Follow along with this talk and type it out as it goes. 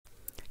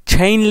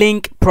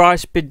Chainlink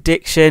price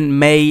prediction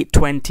May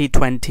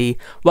 2020.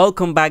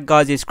 Welcome back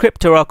guys, it's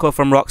cryptorocko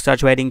from Rockstar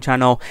Trading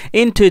channel.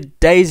 In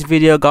today's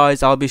video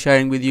guys, I'll be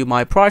sharing with you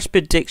my price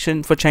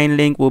prediction for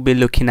Chainlink. We'll be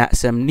looking at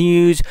some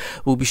news,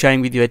 we'll be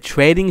sharing with you a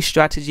trading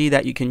strategy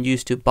that you can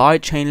use to buy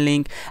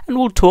Chainlink, and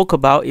we'll talk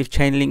about if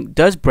Chainlink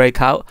does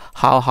break out,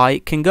 how high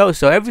it can go.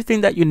 So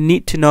everything that you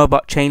need to know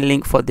about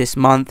Chainlink for this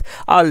month,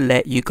 I'll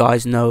let you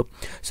guys know.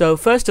 So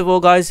first of all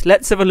guys,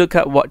 let's have a look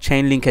at what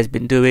Chainlink has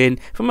been doing.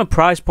 From a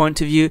price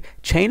point of view,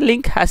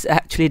 Chainlink has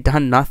actually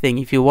done nothing.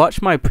 If you watch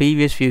my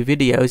previous few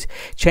videos,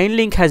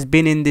 Chainlink has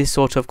been in this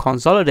sort of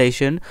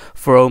consolidation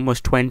for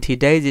almost 20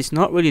 days. It's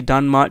not really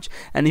done much,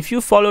 and if you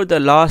followed the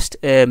last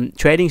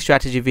trading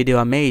strategy video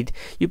I made,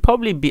 you'd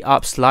probably be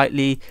up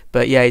slightly,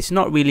 but yeah, it's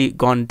not really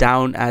gone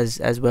down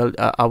as well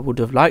I would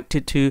have liked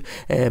it to.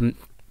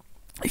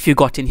 If you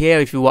got in here,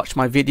 if you watch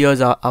my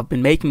videos, I've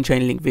been making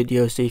Chainlink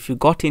videos, so if you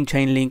got in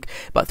Chainlink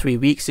about 3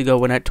 weeks ago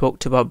when I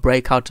talked about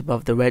breakout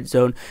above the red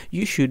zone,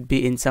 you should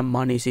be in some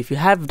money. So if you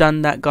have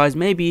done that guys,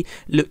 maybe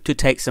look to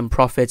take some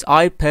profits.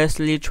 I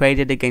personally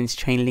traded against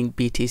Chainlink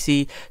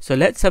BTC, so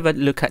let's have a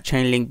look at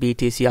Chainlink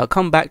BTC. I'll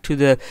come back to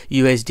the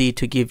USD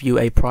to give you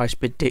a price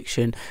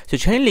prediction. So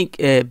Chainlink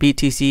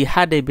BTC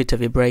had a bit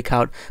of a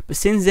breakout, but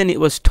since then it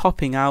was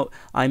topping out.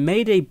 I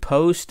made a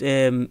post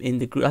in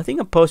the group, I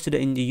think I posted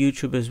it in the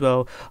YouTube as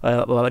well.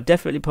 Well, I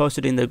definitely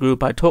posted in the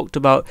group. I talked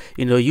about,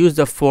 use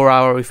the 4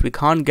 hour. If we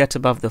can't get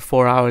above the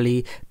 4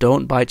 hourly,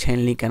 don't buy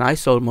Chainlink, and I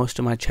sold most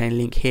of my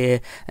Chainlink here.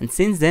 And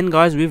since then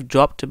guys, we've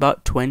dropped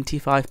about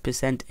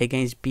 25%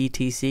 against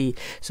BTC.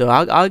 So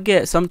I'll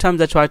get, sometimes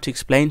I try to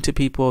explain to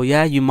people,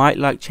 yeah, you might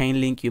like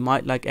Chainlink, you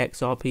might like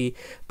XRP,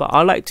 but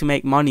I like to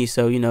make money.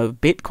 So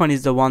Bitcoin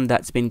is the one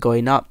that's been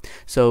going up.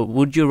 So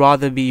would you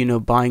rather be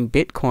buying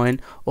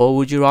Bitcoin, or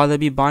would you rather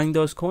be buying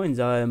those coins?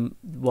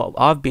 What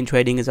I've been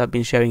trading is I've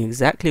been sharing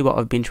exactly what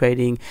I've been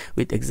trading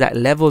with exact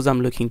levels I'm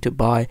looking to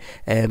buy.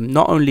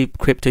 Not only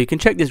crypto, you can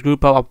check this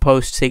group out. I'll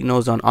post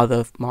signals on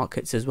other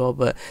markets as well,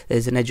 but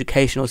there's an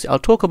educational, I'll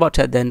talk about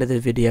it at the end of the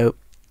video.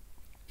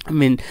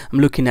 I'm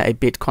looking at a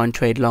Bitcoin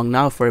trade long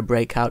now for a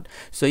breakout.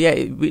 So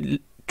yeah,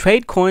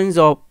 trade coins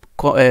or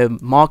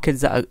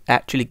markets that are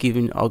actually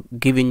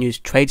giving you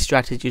trade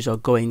strategies are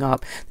going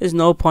up. There's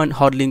no point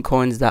hodling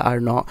coins that are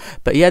not.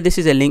 But yeah, this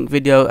is a link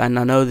video, and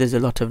I know there's a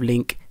lot of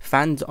link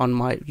fans on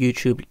my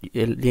YouTube,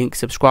 link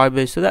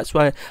subscribers, so that's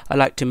why I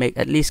like to make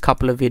at least a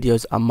couple of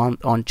videos a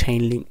month on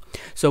Chainlink.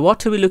 So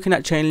what are we looking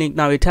at Chainlink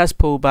now? It has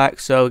pulled back.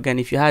 So again,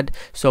 if you had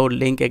sold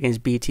Link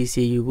against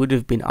BTC, you would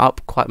have been up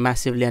quite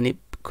massively, and it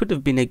could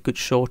have been a good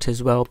short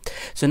as well.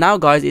 So now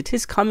guys, it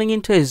is coming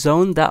into a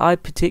zone that I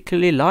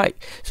particularly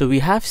like. So we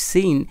have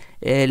seen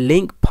a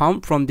Link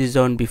pump from this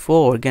zone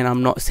before. Again,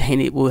 I'm not saying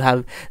it will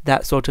have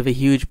that sort of a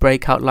huge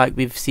breakout like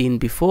we've seen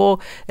before,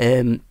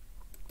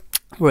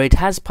 where it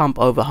has pumped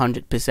over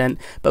 100%,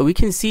 but we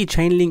can see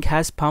Chainlink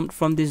has pumped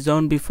from this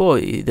zone before,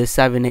 the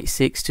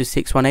 786 to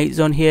 618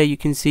 zone here. You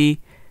can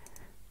see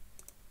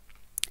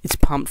it's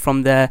pumped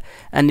from there,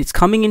 and it's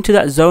coming into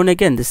that zone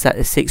again, the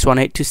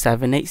 618 to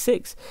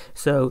 786.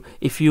 So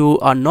if you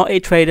are not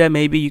a trader,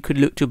 maybe you could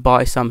look to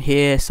buy some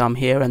here,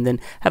 and then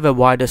have a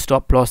wider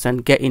stop loss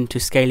and get into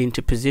scale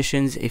into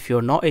positions. If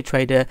you're not a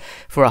trader,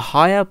 for a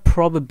higher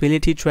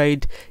probability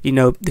trade,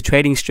 the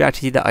trading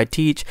strategy that I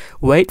teach,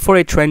 wait for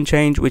a trend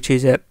change, which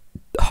is a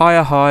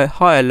higher high,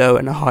 higher low,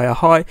 and a higher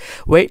high.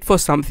 Wait for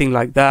something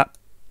like that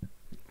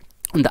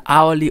on the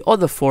hourly or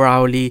the 4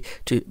 hourly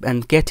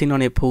and get in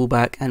on a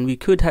pullback, and we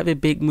could have a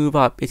big move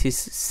up. It is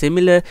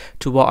similar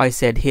to what I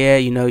said here.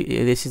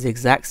 This is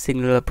exact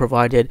signal I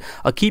provided.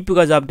 I'll keep you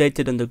guys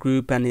updated on the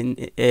group, and in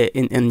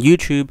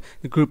YouTube,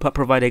 the group I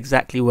provide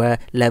exactly where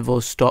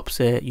levels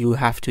stops you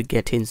have to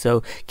get in.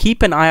 So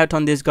keep an eye out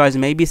on this guys,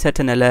 maybe set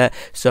an alert.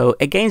 So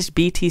against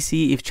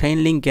BTC, if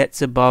Chainlink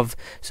gets above,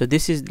 so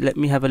this is, let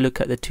me have a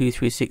look at the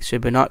 236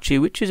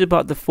 Fibonacci, which is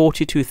about the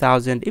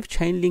 42,000. If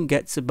Chainlink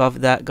gets above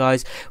that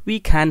guys,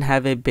 we can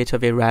have a bit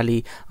of a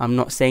rally. I'm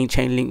not saying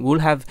Chainlink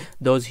will have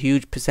those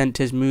huge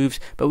percentage moves,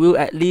 but we'll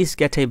at least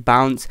get a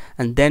bounce,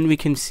 and then we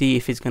can see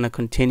if it's going to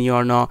continue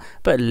or not,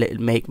 but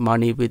make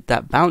money with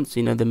that bounce.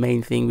 The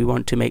main thing, we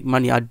want to make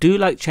money. I do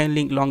like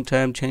Chainlink long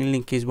term.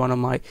 Chainlink is one of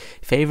my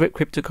favorite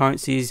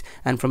cryptocurrencies,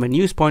 and from a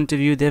news point of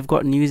view, they've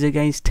got news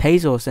against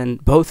Tezos,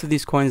 and both of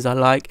these coins I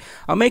like.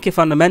 I'll make a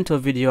fundamental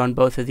video on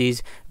both of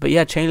these, but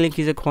yeah, Chainlink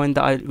is a coin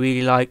that I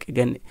really like.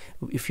 Again,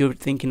 if you're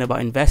thinking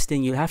about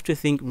investing, you have to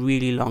think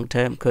really long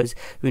term, because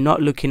we're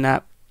not looking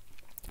at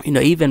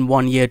even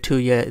 1 year, 2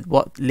 year,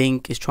 what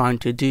Link is trying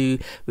to do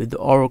with the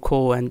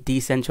Oracle and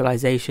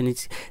decentralization.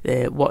 It's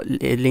what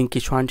Link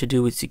is trying to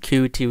do with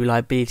security,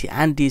 reliability,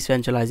 and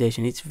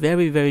decentralization. It's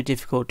very, very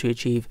difficult to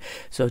achieve.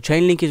 So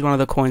Chainlink is one of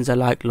the coins I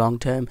like long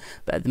term,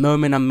 but at the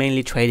moment I'm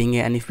mainly trading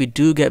it, and if we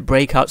do get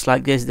breakouts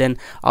like this, then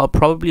I'll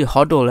probably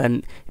hodl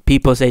and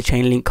people say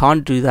Chainlink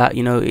can't do that.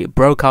 You know, it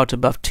broke out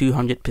above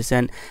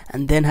 200%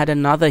 and then had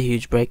another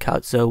huge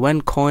breakout. So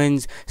when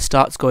coins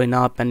starts going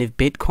up, and if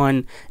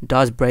Bitcoin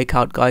does break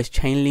out, guys,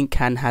 Chainlink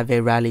can have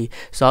a rally.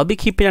 So I'll be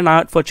keeping an eye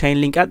out for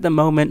Chainlink. At the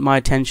moment, my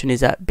attention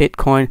is at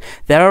Bitcoin.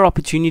 There are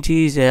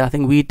opportunities. I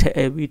think we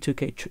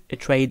took a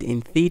trade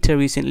in Theta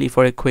recently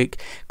for a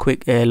quick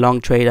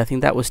long trade. I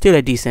think that was still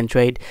a decent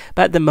trade,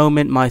 but at the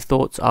moment my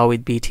thoughts are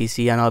with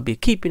BTC, and I'll be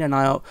keeping an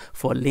eye out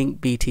for Link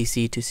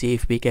BTC to see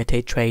if we get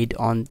a trade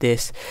on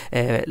this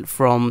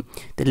from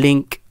the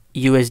Link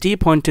USD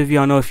point of view.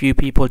 I know a few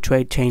people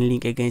trade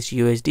Chainlink against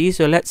USD,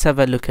 so let's have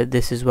a look at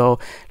this as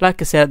well.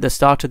 Like I said at the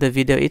start of the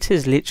video, it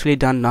has literally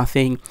done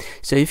nothing.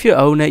 So if you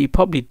own it, you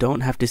probably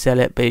don't have to sell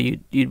it, but you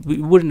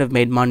wouldn't have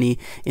made money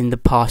in the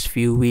past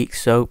few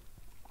weeks. So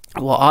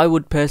what I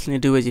would personally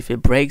do is, if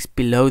it breaks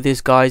below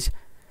this, guys,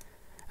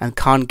 and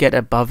can't get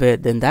above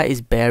it, then that is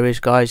bearish,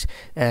 guys.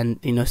 And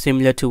you know,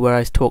 similar to where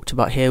I talked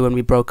about here, when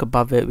we broke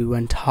above it, we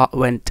went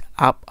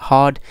up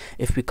hard.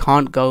 If we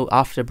can't go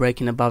after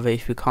breaking above it,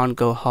 if we can't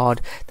go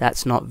hard,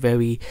 that's not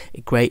very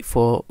great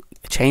for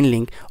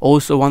Chainlink.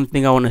 Also, one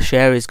thing I want to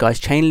share is, guys,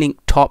 Chainlink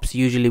tops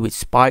usually with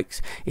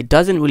spikes. It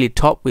doesn't really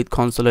top with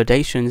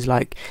consolidations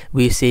like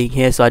we're seeing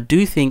here. So I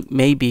do think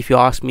maybe, if you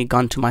ask me,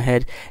 gun to my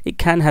head, it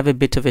can have a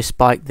bit of a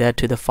spike there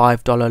to the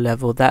 $5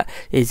 level. That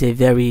is a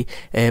very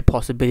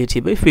possibility.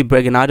 But if we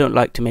break, and I don't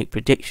like to make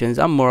predictions,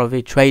 I'm more of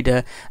a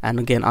trader, and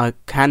again, I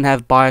can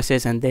have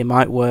biases and they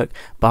might work,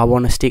 but I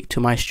want to stick to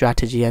my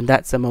strategy, and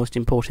that's the most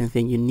important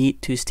thing. You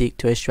need to stick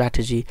to a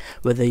strategy,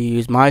 whether you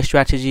use my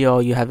strategy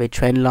or you have a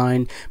trend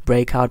line,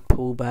 breakout,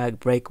 pullback,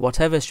 break,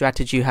 whatever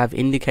strategy you have,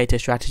 indicator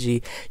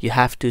strategy, you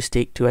have to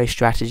stick to a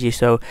strategy.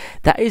 So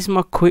that is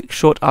my quick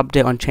short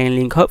update on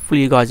Chainlink.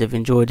 Hopefully you guys have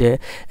enjoyed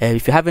it.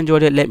 If you have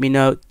enjoyed it, let me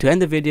know. To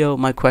end the video,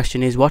 my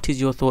question is, what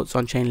is your thoughts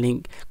on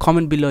Chainlink?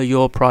 Comment below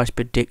your price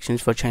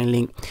predictions for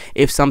Chainlink.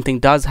 If something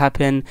does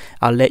happen,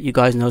 I'll let you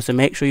guys know. So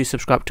make sure you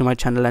subscribe to my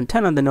channel and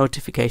turn on the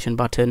notification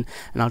button,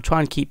 and I'll try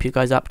and keep you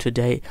guys up to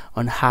date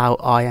on how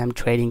I am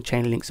trading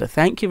Chainlink. So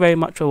thank you very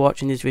much for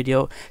watching this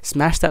video.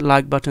 Smash that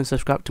like button,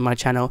 subscribe to my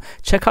channel,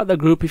 check out the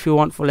group if you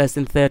want. For less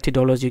than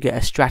 $30 you get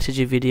a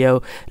strategy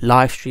video,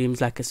 live streams,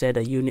 like I said,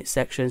 a unit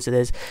section. So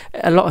there's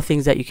a lot of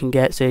things that you can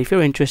get. So if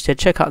you're interested,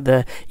 check out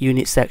the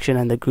unit section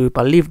and the group.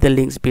 I'll leave the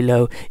links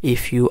below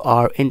if you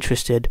are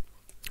interested.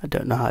 I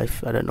don't know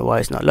why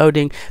it's not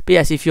loading, but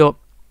yes, if you're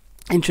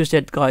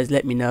interested, guys,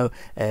 let me know.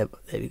 There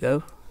we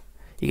go.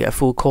 You get a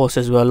full course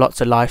as well, lots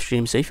of live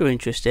streams. So if you're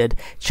interested,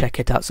 check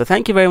it out. So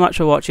thank you very much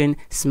for watching.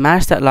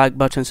 Smash that like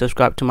button,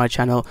 subscribe to my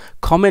channel,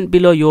 comment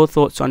below your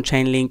thoughts on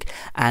Chainlink,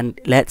 and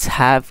let's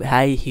have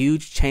a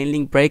huge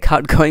Chainlink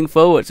breakout going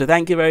forward. So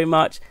thank you very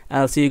much,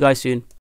 and I'll see you guys soon.